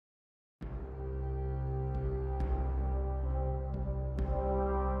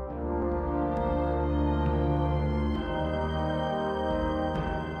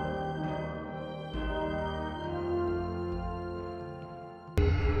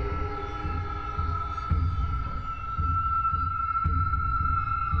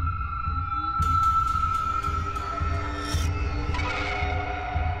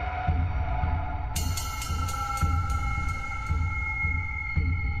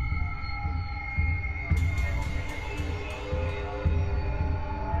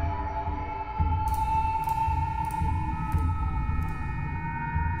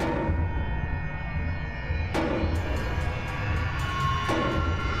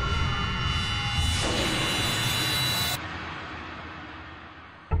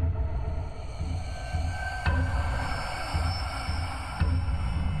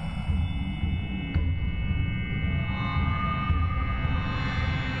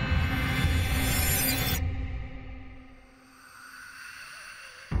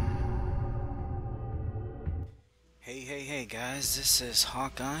Hey guys, this is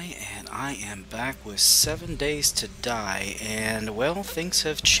Hawkeye and I am back with 7 Days to Die, and well, things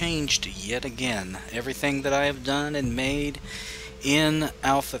have changed yet again. Everything that I have done and made in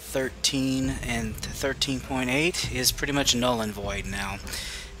Alpha 13 and 13.8 is pretty much null and void now,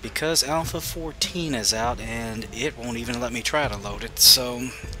 because Alpha 14 is out and it won't even let me try to load it, so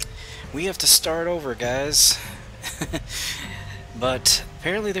we have to start over, guys. But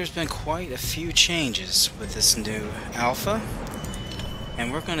apparently there's been quite a few changes with this new alpha,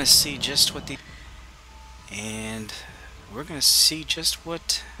 and we're going to see just what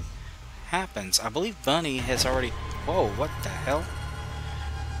happens. I believe Bunny has already... Whoa, what the hell?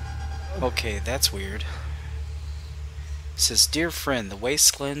 Okay, that's weird. It says, "Dear friend, the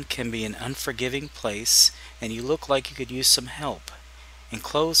wasteland can be an unforgiving place, and you look like you could use some help.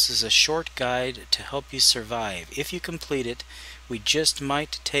 Enclosed is a short guide to help you survive. If you complete it, we just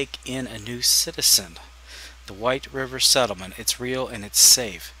might take in a new citizen. The White River Settlement. It's real and it's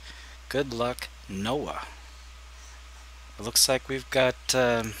safe. Good luck, Noah." It looks like we've got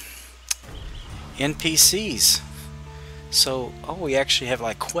NPCs. So, oh, we actually have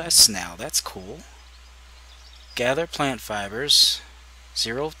like quests now. That's cool. Gather plant fibers.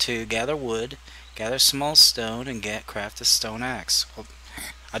 02. Gather wood. Gather small stone and craft a stone axe. Well,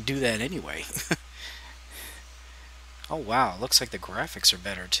 I'd do that anyway. Oh wow, looks like the graphics are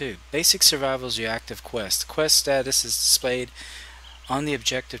better too. Basic survival is your active quest. Quest status is displayed on the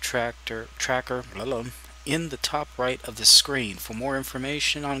objective tracker in the top right of the screen. For more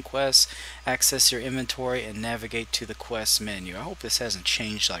information on quests, access your inventory and navigate to the quest menu. I hope this hasn't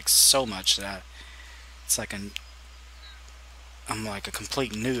changed like so much that it's like I'm like a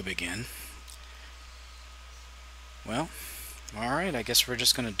complete noob again. Well, alright, I guess we're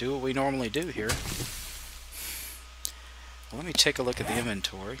just going to do what we normally do here. Well, let me take a look at the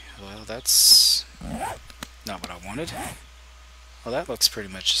inventory. Well, that's not what I wanted. Well, that looks pretty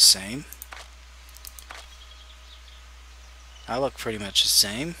much the same. I look pretty much the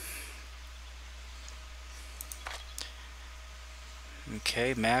same.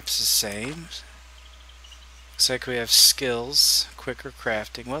 Okay, map's the same. Looks like we have skills, quicker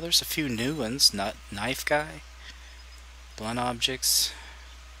crafting. Well, there's a few new ones. Knife guy. Blunt objects,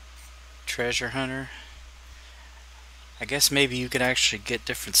 treasure hunter. I guess maybe you could actually get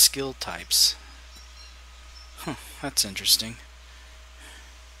different skill types. Huh, that's interesting.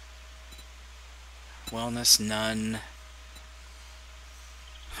 Wellness, none.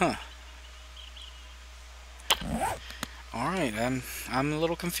 Huh. Alright, I'm a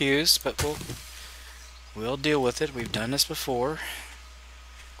little confused, but we'll deal with it. We've done this before.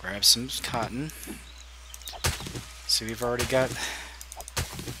 Grab some cotton. So we've already got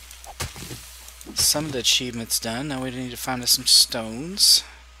some of the achievements done. Now we need to find us some stones.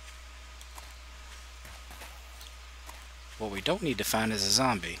 What we don't need to find is a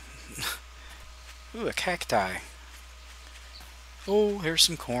zombie. Ooh, a cacti. Oh, here's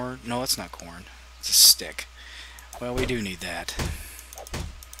some corn. No, it's not corn. It's a stick. Well, we do need that.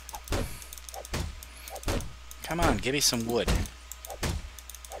 Come on, give me some wood.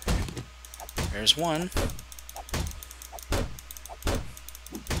 There's one.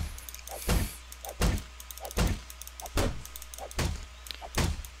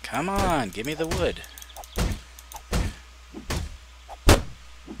 Come on, give me the wood.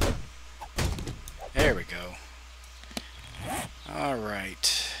 There we go.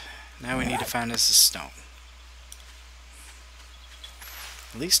 Alright. Now we need to find us a stone.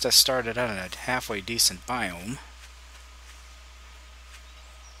 At least I started out in a halfway decent biome.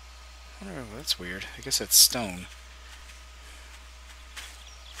 Oh, that's weird. I guess it's stone.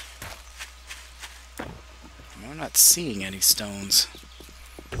 I'm not seeing any stones.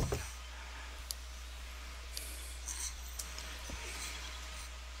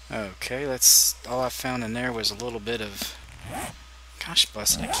 Okay, all I found in there was a little bit of... Gosh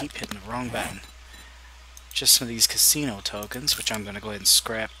bless it, I keep hitting the wrong button. Just some of these casino tokens, which I'm going to go ahead and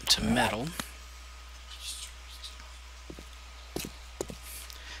scrap to metal.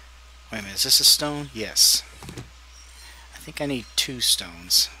 Wait a minute, is this a stone? Yes. I think I need 2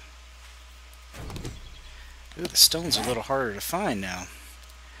 stones. Ooh, the stone's a little harder to find now.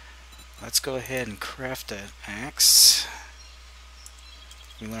 Let's go ahead and craft an axe.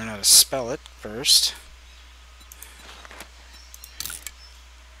 We learn how to spell it first.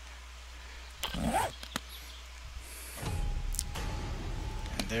 And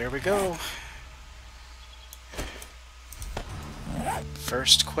there we go.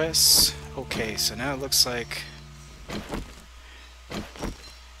 First quest. Okay, so now it looks like...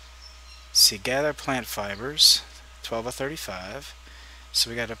 See, gather plant fibers. 12 of 35. So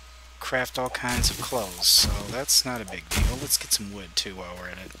we gotta craft all kinds of clothes, so that's not a big deal. Let's get some wood too while we're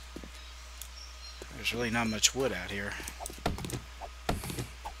at it. There's really not much wood out here.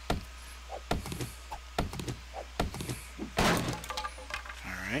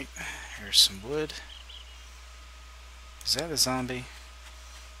 Alright, here's some wood. Is that a zombie?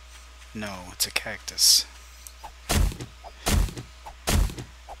 No, it's a cactus.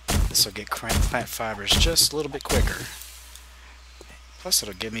 This will get plant fibers just a little bit quicker. Plus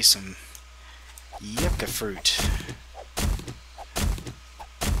it'll give me some yucca fruit.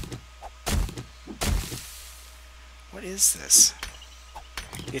 What is this?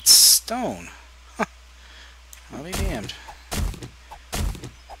 It's stone. Huh. I'll be damned.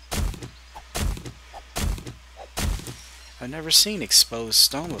 I've never seen exposed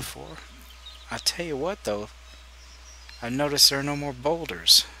stone before. I tell you what though, I noticed there are no more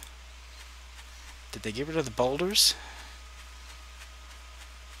boulders. Did they get rid of the boulders?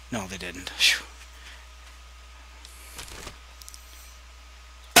 No, they didn't. Whew.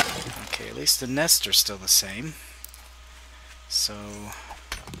 Okay, at least the nests are still the same. So,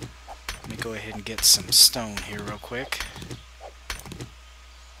 let me go ahead and get some stone here real quick.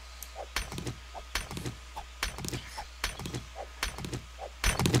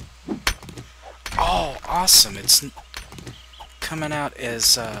 Oh, awesome! It's coming out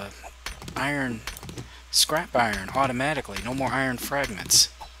as iron, scrap iron automatically. No more iron fragments.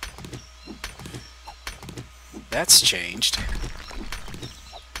 That's changed.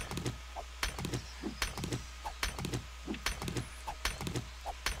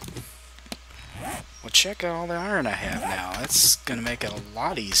 Well, check out all the iron I have now. That's going to make it a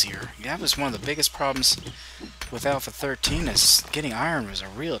lot easier. That was one of the biggest problems with Alpha 13, is getting iron was a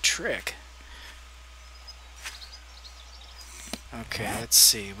real trick. Okay, let's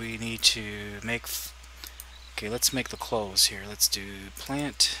see. We need to make... Okay, let's make the clothes here. Let's do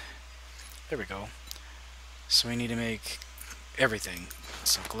plant... There we go. So we need to make everything.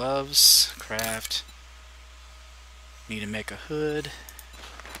 So gloves, craft. Need to make a hood.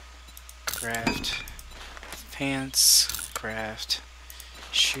 Craft. Pants, craft.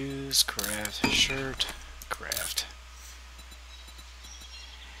 Shoes, craft. Shirt, craft.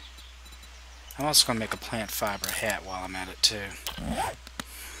 I'm also going to make a plant fiber hat while I'm at it too.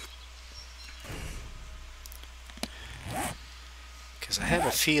 Because I have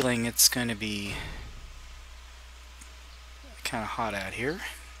a feeling it's going to be kind of hot out here.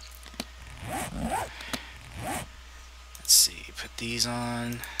 Let's see, put these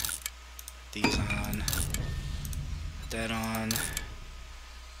on, put that on,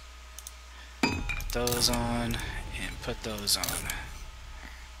 put those on, and put those on.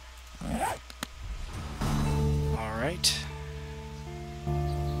 Alright.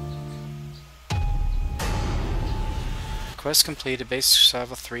 Quest completed, basic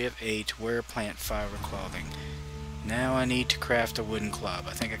survival 3 of 8, wear plant fiber clothing. Now I need to craft a wooden club.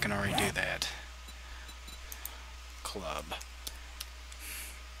 I think I can already do that. Club.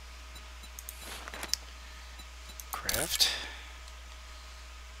 Craft.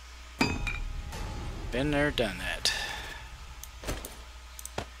 Been there, done that.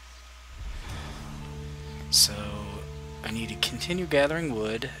 So I need to continue gathering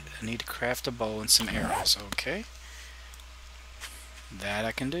wood. I need to craft a bow and some arrows. Okay. That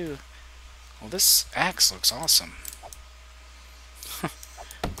I can do. Well, this axe looks awesome.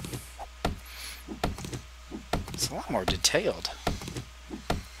 It's a lot more detailed.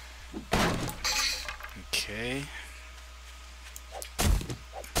 Okay.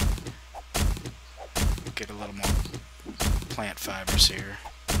 Get a little more plant fibers here.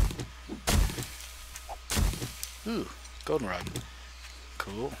 Ooh, goldenrod.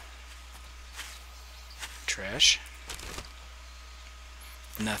 Cool. Trash.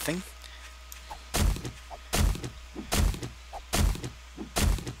 Nothing.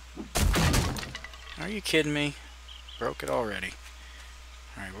 Are you kidding me? Broke it already.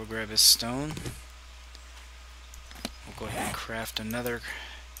 Alright, we'll grab this stone. We'll go ahead and craft another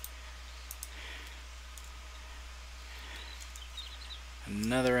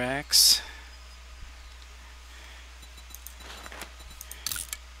axe.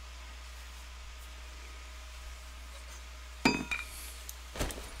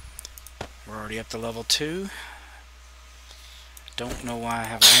 We're already up to level 2. Don't know why I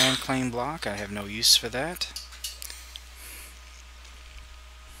have an iron claim block. I have no use for that.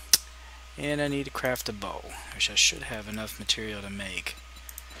 And I need to craft a bow, which I should have enough material to make.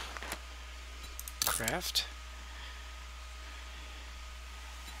 Craft.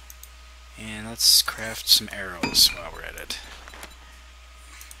 And let's craft some arrows while we're at it.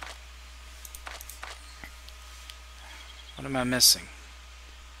 What am I missing?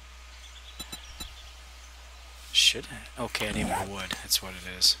 should... Okay, I need more wood. That's what it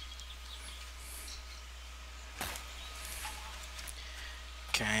is.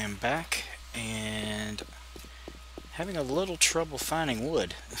 Okay, I am back, and having a little trouble finding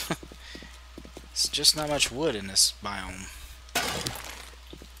wood. It's just not much wood in this biome.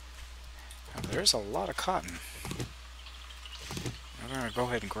 Now, there's a lot of cotton. I'm going to go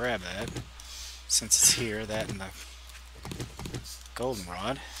ahead and grab that, since it's here, that and the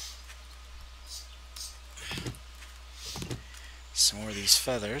goldenrod. Some more of these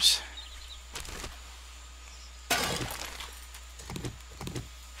feathers.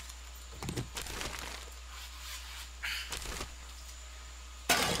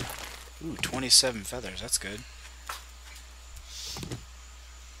 Ooh, 27 feathers, that's good.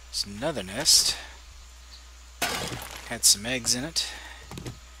 There's another nest. Had some eggs in it.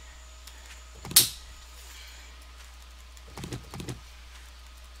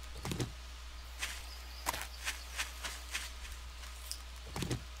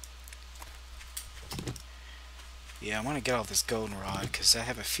 Yeah, I want to get all this goldenrod because I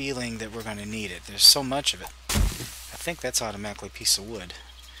have a feeling that we're going to need it. There's so much of it. I think that's automatically a piece of wood.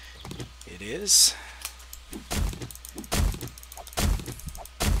 It is.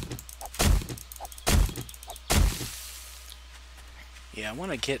 Yeah, I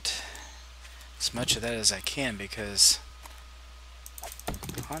want to get as much of that as I can because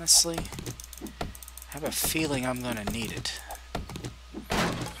honestly, I have a feeling I'm going to need it.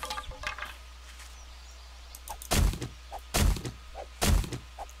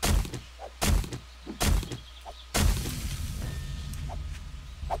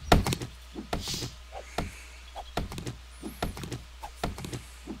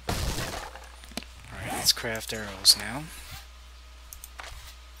 Let's craft arrows now.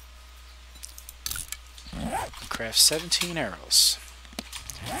 Craft 17 arrows.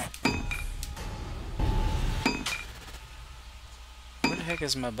 Where the heck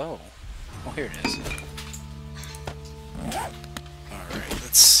is my bow? Oh, here it is. Alright,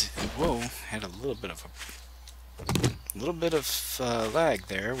 let's see. Whoa, had a little bit of lag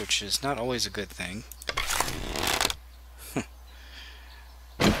there, which is not always a good thing.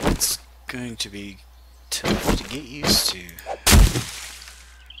 It's going to be tough to get used to.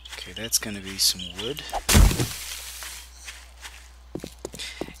 Okay, that's going to be some wood.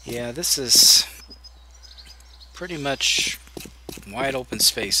 Yeah, this is pretty much wide open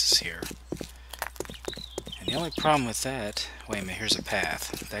spaces here. And the only problem with that... Wait a minute, here's a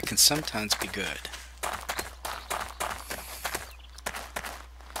path. That can sometimes be good.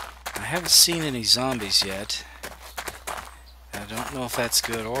 I haven't seen any zombies yet. I don't know if that's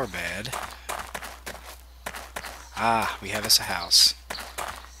good or bad. Ah, we have us a house.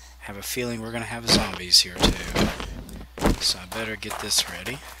 I have a feeling we're going to have zombies here too. So I better get this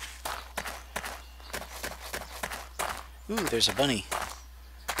ready. Ooh, there's a bunny.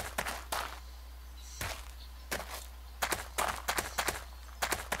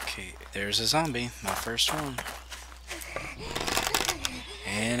 Okay, there's a zombie, my first one.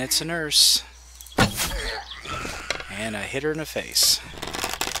 And it's a nurse. And I hit her in the face.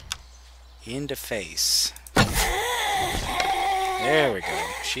 In the face. There we go.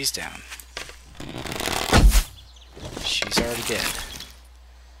 She's down. She's already dead.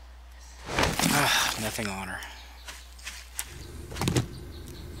 Ah, nothing on her.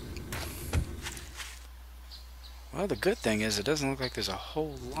 Well, the good thing is it doesn't look like there's a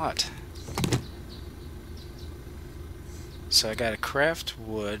whole lot. So I gotta craft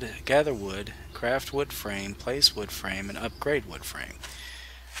wood, gather wood, craft wood frame, place wood frame, and upgrade wood frame.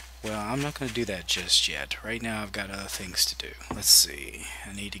 Well, I'm not going to do that just yet. Right now I've got other things to do. Let's see.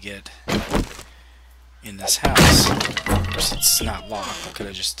 I need to get in this house. Of course, it's not locked. I could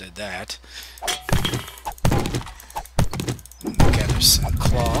have just did that. Gather some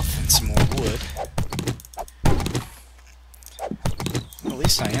cloth and some more wood. Well, at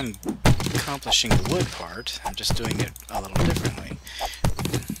least I am accomplishing the wood part. I'm just doing it a little differently.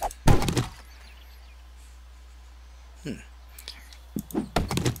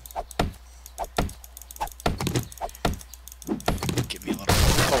 Give me a little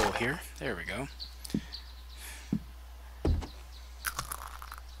coal here. There we go.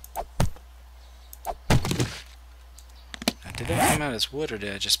 Now, did that come out as wood or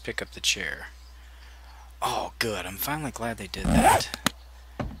did I just pick up the chair? Oh, good. I'm finally glad they did that.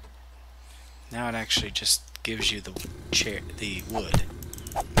 Now it actually just gives you the chair, the wood.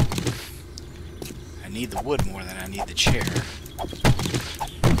 I need the wood more than I need the chair.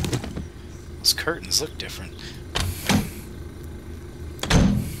 Those curtains look different.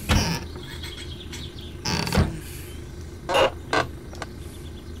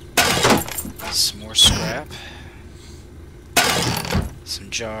 Some more scrap.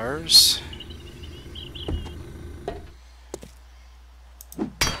 jars.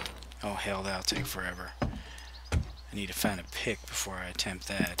 Oh hell, that'll take forever. I need to find a pick before I attempt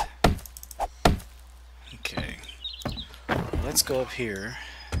that. Okay. Let's go up here.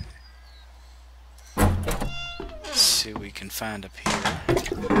 Let's see what we can find up here.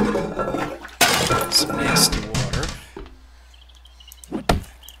 Some nasty water. What?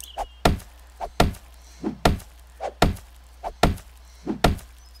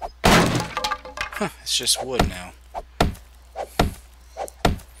 Huh, it's just wood now.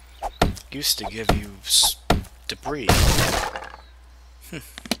 Used to give you debris.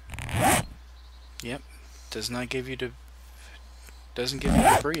 Yep, does not give you doesn't give you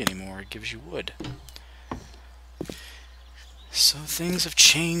debris anymore. It gives you wood. So things have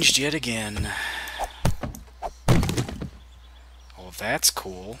changed yet again. Oh, that's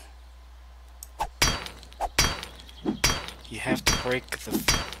cool. You have to break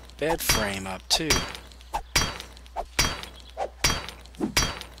the bed frame up too.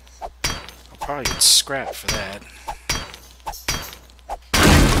 I'll probably get scrapped for that.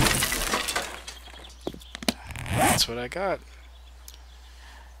 That's what I got.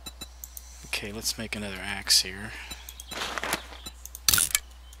 Okay, let's make another axe here.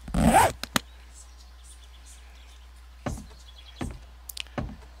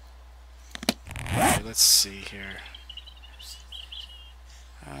 Okay, let's see here.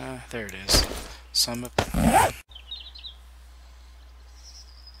 There it is. Some up.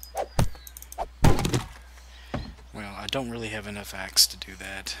 Well, I don't really have enough axe to do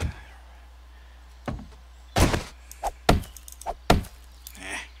that.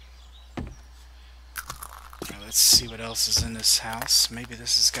 Let's see what else is in this house. Maybe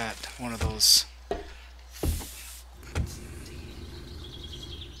this has got one of those.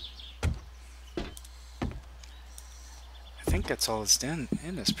 I think that's all that's in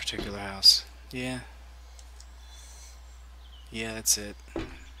this particular house. Yeah. Yeah, that's it.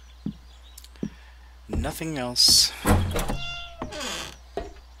 Nothing else.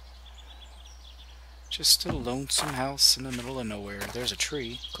 Just a lonesome house in the middle of nowhere. There's a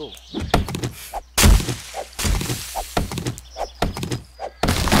tree. Cool.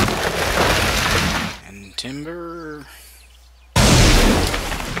 Timber.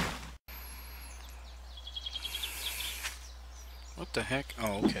 What the heck?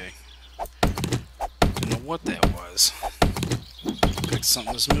 Oh, okay. Didn't know what that was. Looked like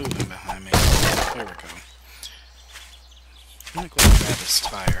something was moving behind me. There we go. I'm gonna go and grab this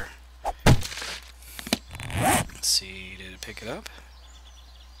tire. Let's see, did it pick it up?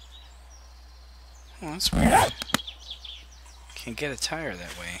 Oh, that's weird. Can't get a tire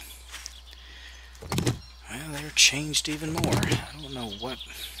that way. Well, they're changed even more. I don't know what.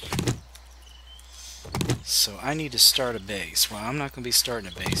 So I need to start a base. Well, I'm not going to be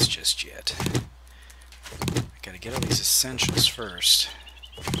starting a base just yet. I got to get all these essentials first.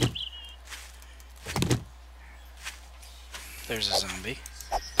 There's a zombie.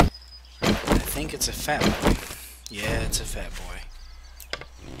 I think it's a fat boy. Yeah, it's a fat boy.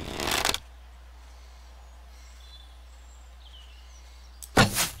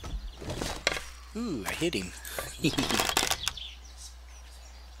 Ooh, I hit him. Hit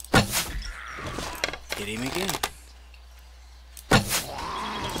him again.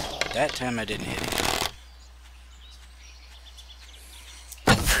 That time I didn't hit him.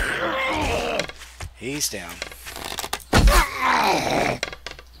 He's down.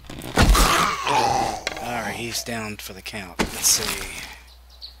 Alright, he's down for the count. Let's see.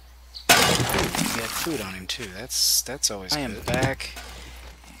 He got food on him too. That's always good. I am back.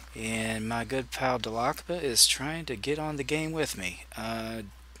 And my good pal Dulakaba is trying to get on the game with me.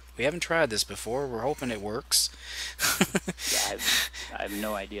 We haven't tried this before. We're hoping it works. Yeah, I have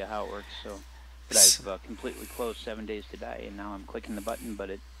no idea how it works. But I've completely closed 7 Days to Die, and now I'm clicking the button, but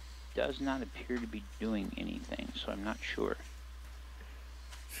it does not appear to be doing anything, so I'm not sure.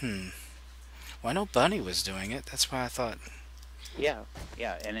 Well, I know Bunny was doing it. That's why I thought. Yeah,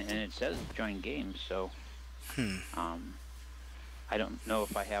 and it says join game, so. I don't know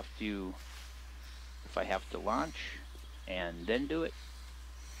if I have to launch and then do it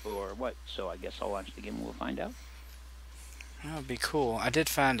or what. So I guess I'll launch the game and we'll find out. That would be cool. I did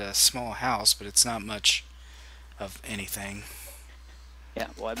find a small house, but it's not much of anything. Yeah,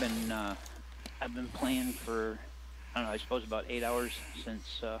 well, I've been playing for, I don't know, I suppose about 8 hours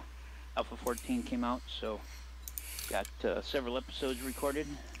since Alpha 14 came out. So got several episodes recorded.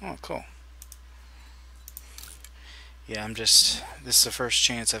 Oh, cool. Yeah, this is the first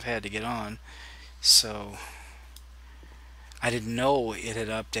chance I've had to get on, so I didn't know it had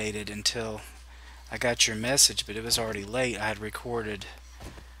updated until I got your message, but it was already late. I had recorded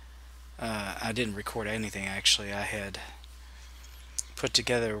I didn't record anything actually. I had put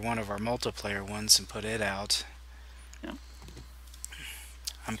together one of our multiplayer ones and put it out. Yeah.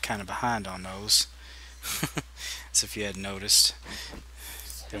 I'm kind of behind on those. As if you had noticed.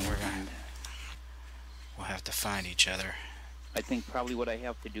 Then we'll have to find each other. I think probably what I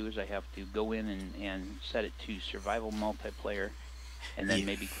have to do is I have to go in and set it to survival multiplayer, and then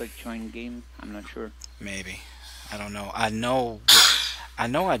maybe click join game. I'm not sure. Maybe. I don't know. I know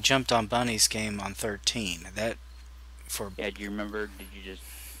I jumped on Bunny's game on 13. Yeah, do you remember, did you just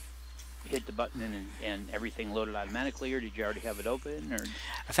hit the button and everything loaded automatically, or did you already have it open? Or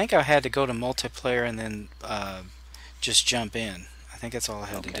I think I had to go to multiplayer and then just jump in. I think that's all I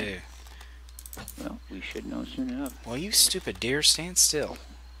had to do. Well, we should know soon enough. Well, you stupid deer, stand still.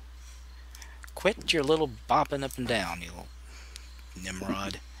 Quit your little bopping up and down, you little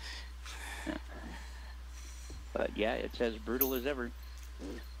Nimrod. Yeah. But yeah, it's as brutal as ever.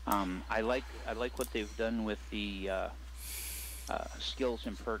 I like what they've done with the skills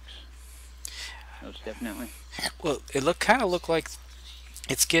and perks. Most definitely. Well, it kind of looked like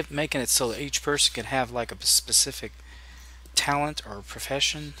it's making it so that each person can have like a specific talent or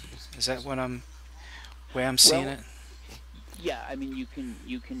profession. Is that what way I'm seeing it? Yeah, I mean you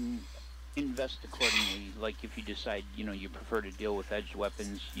can invest accordingly. Like if you decide you prefer to deal with edged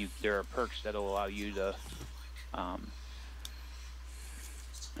weapons, there are perks that'll allow you to.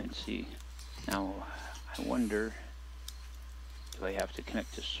 Let's see. Now I wonder, do I have to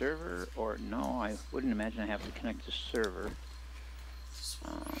connect to server or no? I wouldn't imagine I have to connect to server.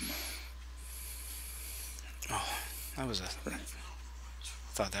 Oh, that was I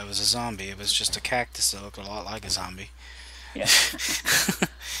thought that was a zombie. It was just a cactus that looked a lot like a zombie. Yeah.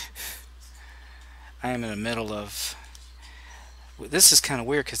 I am in the middle of... This is kind of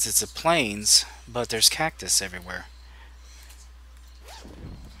weird because it's the plains, but there's cactus everywhere.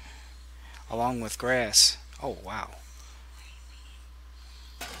 Along with grass. Oh, wow.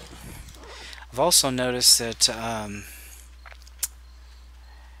 I've also noticed that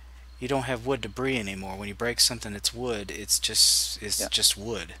you don't have wood debris anymore. When you break something that's wood, it's just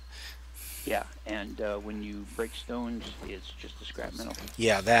wood. Yeah, and when you break stones, it's just a scrap metal.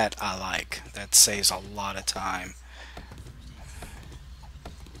 Yeah, that I like. That saves a lot of time.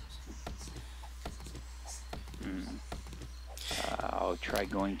 I'll try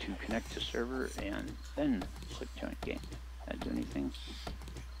going to connect to server and then click join game. That do anything?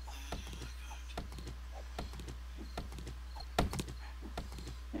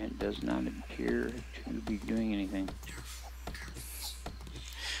 And does not appear to be doing anything.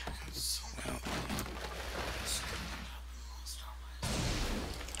 Well.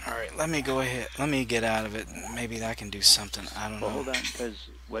 Alright, let me go ahead. Let me get out of it. Maybe I can do something. I don't know. Hold on, because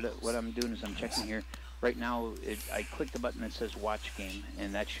what I'm doing is I'm checking here. Right now, I click the button that says watch game,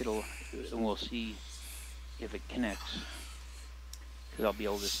 and we'll see if it connects. Because I'll be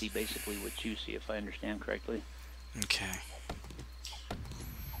able to see basically what you see, if I understand correctly. Okay.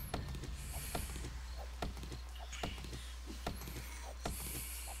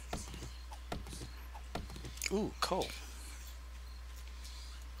 Ooh, coal.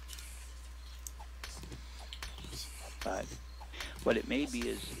 But what it may be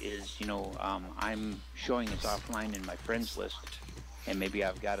is I'm showing it's offline in my friends list, and maybe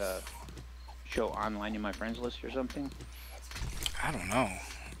I've got to show online in my friends list or something. I don't know.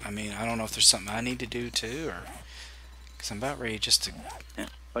 I mean, I don't know if there's something I need to do too, or because I'm about ready just to. Yeah,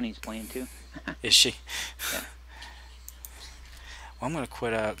 Bunny's playing too. Is she? Yeah. Well, I'm gonna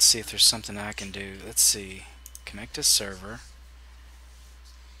quit out and see if there's something I can do. Let's see. Connect to server.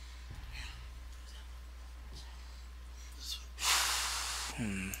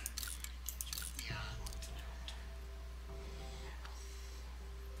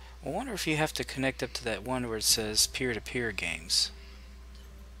 I wonder if you have to connect up to that one where it says peer-to-peer games.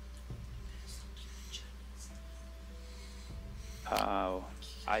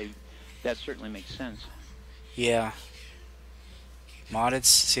 That certainly makes sense. Yeah. Modded.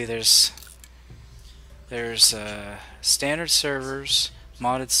 See, there's standard servers,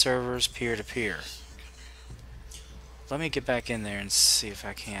 modded servers, peer-to-peer. Let me get back in there and see if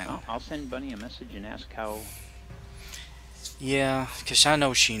I can. I'll send Bunny a message and ask how. Yeah, because I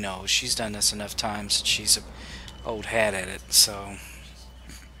know she knows. She's done this enough times and she's an old hat at it, so...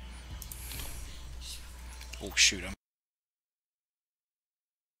 Oh, shoot, I'm...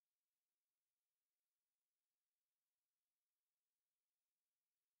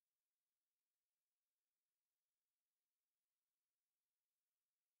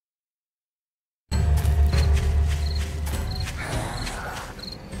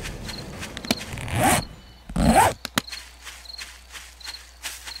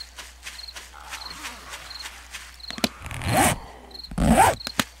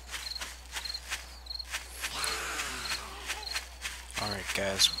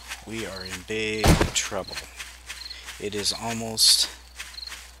 guys, we are in big trouble. It is almost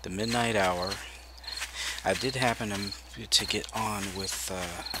the midnight hour. I did happen to get on with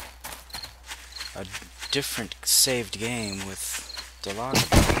a different saved game with Dulakaba.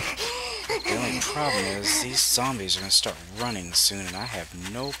 The only problem is these zombies are going to start running soon, and I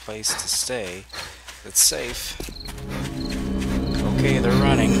have no place to stay that's safe. Okay, they're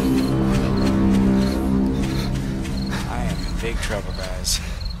running. I am in big trouble, guys.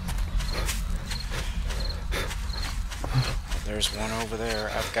 There's one over there.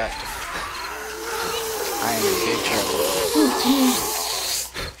 I am in big trouble.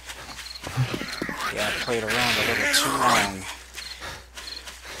 Yeah, I played around a little too long.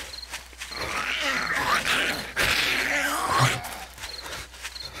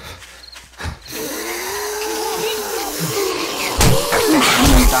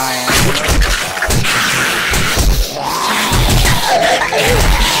 I'm dying.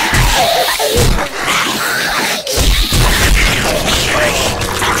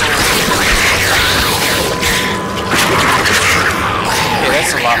 Okay,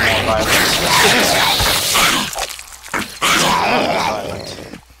 that's a lot more violent.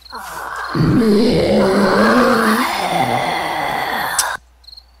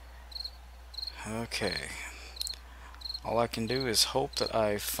 Okay. All I can do is hope that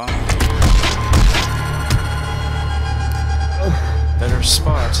I find a better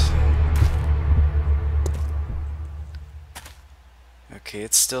spot. Okay,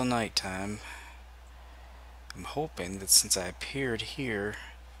 it's still nighttime. I'm hoping that since I appeared here,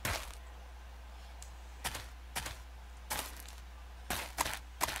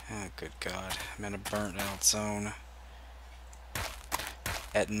 oh good God, I'm in a burnt out zone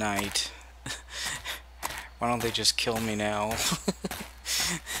at night. Why don't they just kill me now?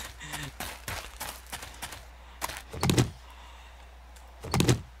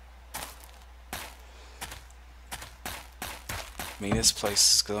 I mean, this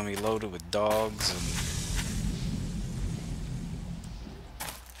place is going to be loaded with dogs and...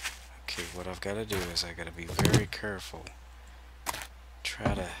 Okay, what I've got to do is I got to be very careful.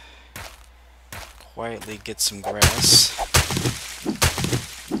 Try to quietly get some grass.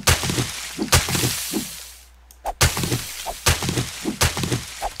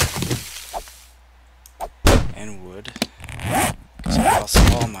 And wood. Because I lost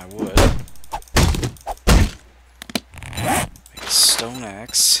all my wood. Make a stone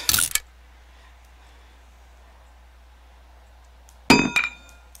axe.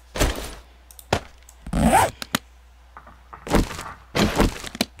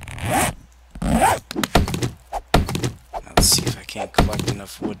 Let's see if I can't collect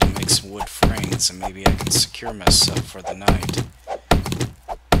enough wood to make some wood frames, and maybe I can secure myself for the night.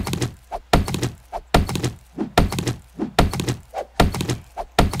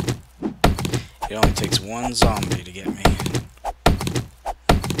 It only takes one zombie to get me.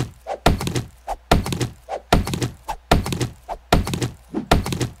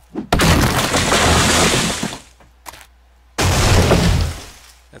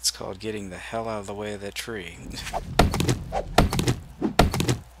 That's called getting the hell out of the way of that tree.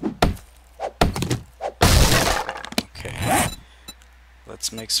 Okay.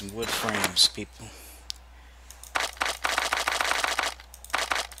 Let's make some wood frames, people.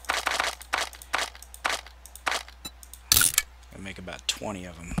 I'll make about 20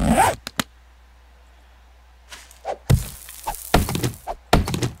 of them.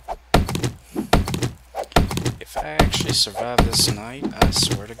 If I actually survive this night, I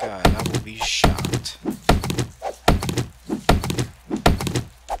swear to God, I will be shocked. I'm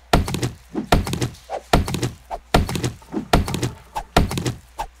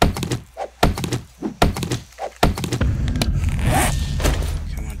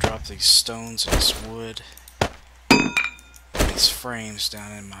gonna drop these stones and this wood, these frames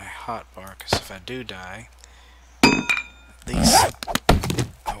down in my hotbar, because if I do die, at least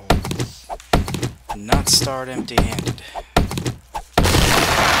I will not start empty-handed.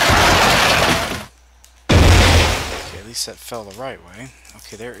 Okay, at least that fell the right way.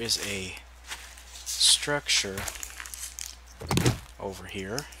 Okay, there is a structure over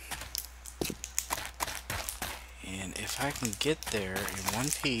here. And if I can get there in one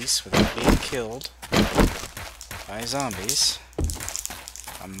piece without being killed by zombies,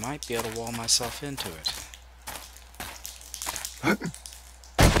 I might be able to wall myself into it.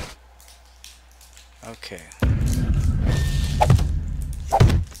 Okay.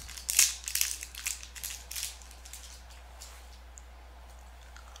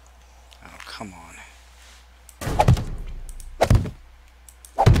 Oh, come on.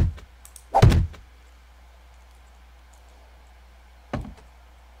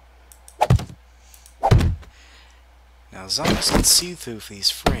 Now zombies can see through these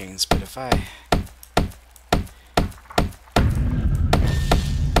frames, but if I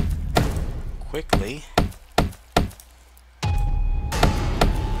quickly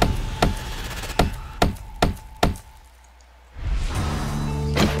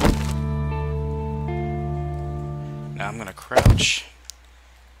now I'm gonna crouch.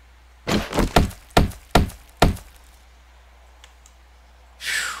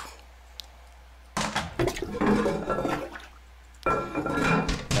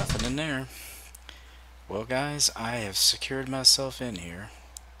 Nothing in there. Well guys, I have secured myself in here.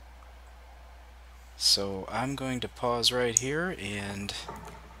 So I'm going to pause right here and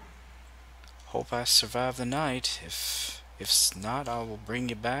hope I survive the night. If not, I will bring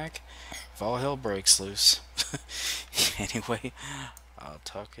you back if all hell breaks loose. Anyway, I'll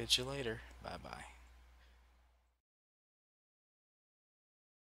talk at you later. Bye bye.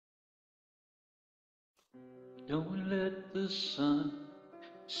 Don't let the sun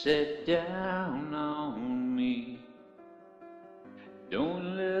set down on me.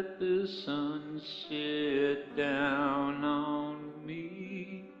 Don't let the sun set down on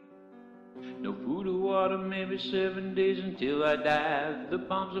me. No food or water, maybe 7 days until I die. The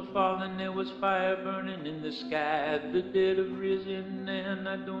bombs are falling, there was fire burning in the sky. The dead have risen and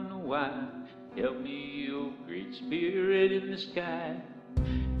I don't know why. Help me, oh great spirit in the sky.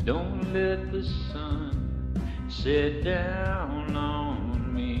 Don't let the sun set down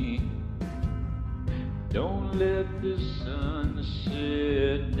on me. Don't let the sun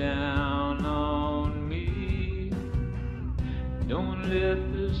set down on me. Don't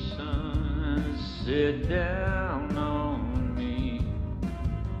let the sun set down on me.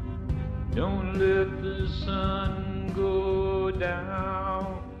 Don't let the sun go down